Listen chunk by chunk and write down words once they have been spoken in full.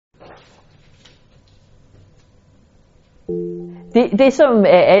Det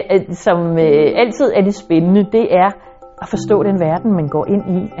som altid er det spændende, det er at forstå den verden, man går ind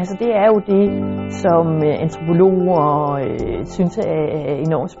i. Altså det er jo det, som antropologer synes er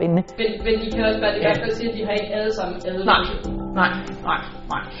enormt spændende. Men de kan også bare i hvert fald sige, at de har ikke alle sammen advarsel. Nej.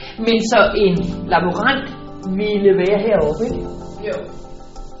 Men så en laborant ville være heroppe, ikke? Jo.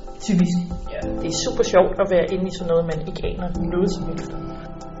 Typisk. Ja. Det er super sjovt at være inde i sådan noget, man ikke aner noget som helst.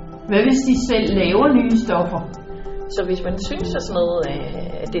 Hvad hvis de selv laver nye stoffer? Så hvis man synes, at sådan noget,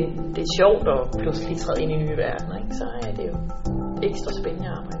 at det er sjovt at pludselig træde ind i nye verdener, ikke, så er det jo ekstra spændende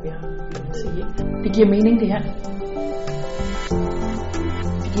arbejde, vi har, kan man sige. Ikke? Det giver mening, det her.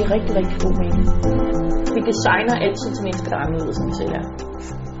 Det giver rigtig, rigtig god mening. Vi designer altid til mennesker, der er anderledes, som vi selv er.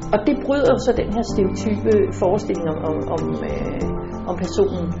 Og det bryder så den her stereotype forestilling om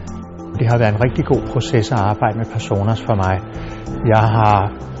personen. Det har været en rigtig god proces at arbejde med personas for mig. Jeg har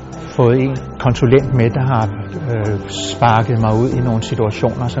fået en konsulent med, der har sparket mig ud i nogle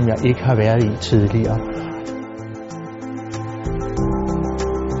situationer, som jeg ikke har været i tidligere.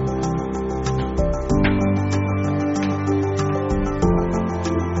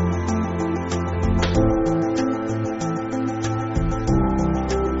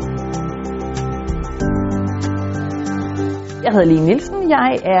 Jeg hedder Line Nielsen,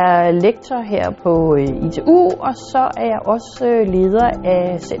 jeg er lektor her på ITU, og så er jeg også leder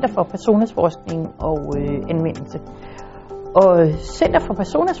af Center for Personasforskning og Anvendelse. Og Center for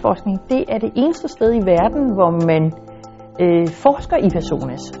Personasforskning, det er det eneste sted i verden, hvor man forsker i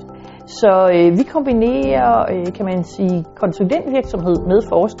personas. Så vi kombinerer, kan man sige, konsulentvirksomhed med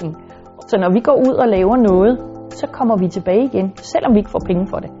forskning. Så når vi går ud og laver noget, så kommer vi tilbage igen, selvom vi ikke får penge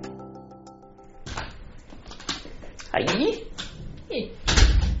for det. Hej.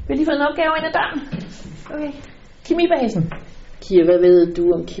 Vil I få en opgave ind ad døren? Okay. Kemibasen. Kira, hvad ved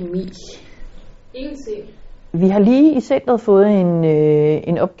du om kemi? Ingenting. Vi har lige i centret fået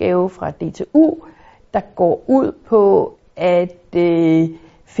en opgave fra DTU, der går ud på at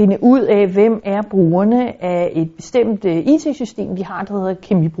finde ud af, hvem er brugerne af et bestemt IT-system, vi har, der hedder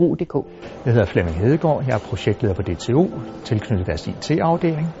Kemibrug.dk. Jeg hedder Flemming Hedegaard, jeg er projektleder på DTU, tilknyttet deres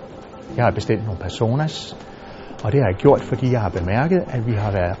IT-afdeling. Jeg har bestilt nogle personas. Og det har jeg gjort, fordi jeg har bemærket, at vi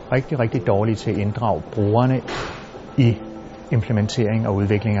har været rigtig, rigtig dårlige til at inddrage brugerne i implementering og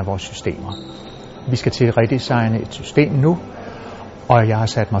udvikling af vores systemer. Vi skal til at redesigne et system nu, og jeg har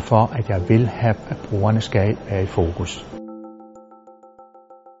sat mig for, at jeg vil have, at brugerne skal være i fokus.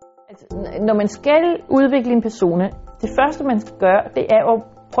 Altså, når man skal udvikle en persona, det første man skal gøre, det er at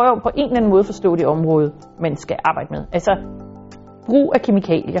prøve på en eller anden måde at forstå det område, man skal arbejde med. Altså brug af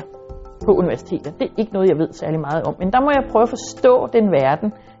kemikalier på universiteter. Det er ikke noget, jeg ved særlig meget om. Men der må jeg prøve at forstå den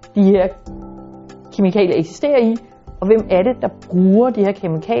verden, de her kemikalier eksisterer i, og hvem er det, der bruger de her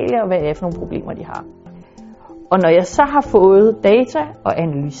kemikalier, og hvad er det for nogle problemer, de har. Og når jeg så har fået data og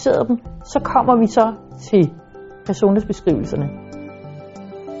analyseret dem, så kommer vi så til personlighedsbeskrivelserne.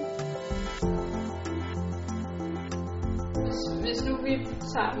 Hvis nu vi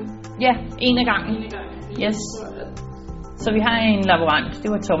tager dem. Ja, en af gangen. Yes. Så vi har en laborant, det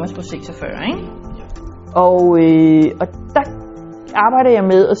var Thomas på 46, ikke? Og der arbejder jeg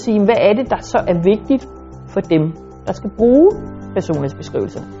med at sige, hvad er det, der så er vigtigt for dem, der skal bruge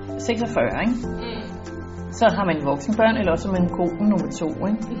personlighedsbeskrivelser. 46, ikke? Så har man voksenbørn, eller også man kone nummer 2,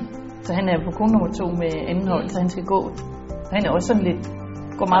 ikke? Så han er på kone nummer 2 med anden hold, så han skal gå. Så han er også sådan lidt,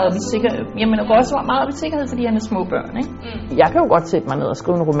 går meget op i sikkerhed. Jamen, og går også meget op i sikkerhed, fordi han er små børn, ikke? Jeg kan jo godt sætte mig ned og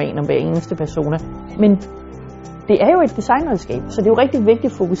skrive en roman om hver eneste persona, men det er jo et designredskab, så det er jo rigtig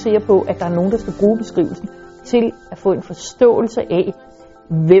vigtigt at fokusere på, at der er nogen, der skal bruge beskrivelsen til at få en forståelse af,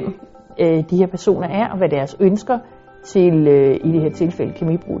 hvem de her personer er, og hvad deres ønsker til, i det her tilfælde,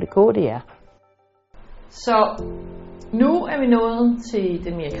 Kemibrug.dk, det er. Så nu er vi nået til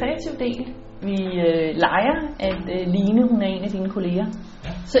den mere kreative del. Vi leger, at Line, hun er en af dine kolleger.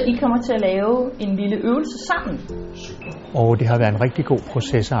 Så I kommer til at lave en lille øvelse sammen. Og det har været en rigtig god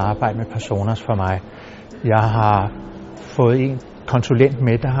proces at arbejde med personas for mig. Jeg har fået en konsulent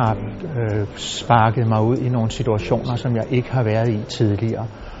med, der har sparket mig ud i nogle situationer, som jeg ikke har været i tidligere.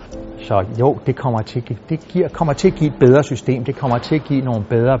 Så jo, det kommer til at give et bedre system. Det kommer til at give nogle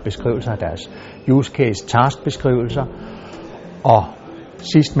bedre beskrivelser af deres use case, task-beskrivelser. Og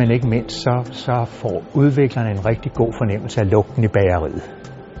sidst men ikke mindst, så får udviklerne en rigtig god fornemmelse af lugten i bageriet.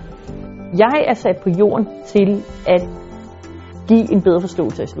 Jeg er sat på jorden til at give en bedre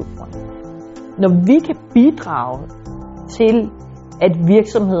forståelse af slutbrugerne. Når vi kan bidrage til, at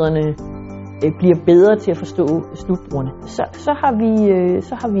virksomhederne bliver bedre til at forstå slutbrugerne, så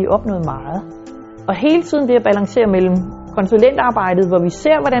har vi opnået meget. Og hele tiden det at balancere mellem konsulentarbejdet, hvor vi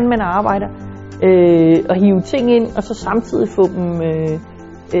ser, hvordan man arbejder, at hive ting ind, og så samtidig få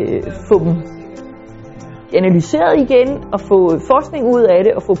dem analyseret igen, og få forskning ud af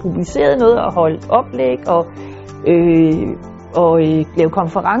det, og få publiceret noget, og holde oplæg, og lave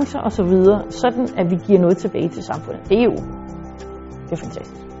konferencer osv., sådan at vi giver noget tilbage til samfundet. Det er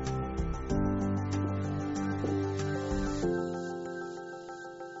fantastisk.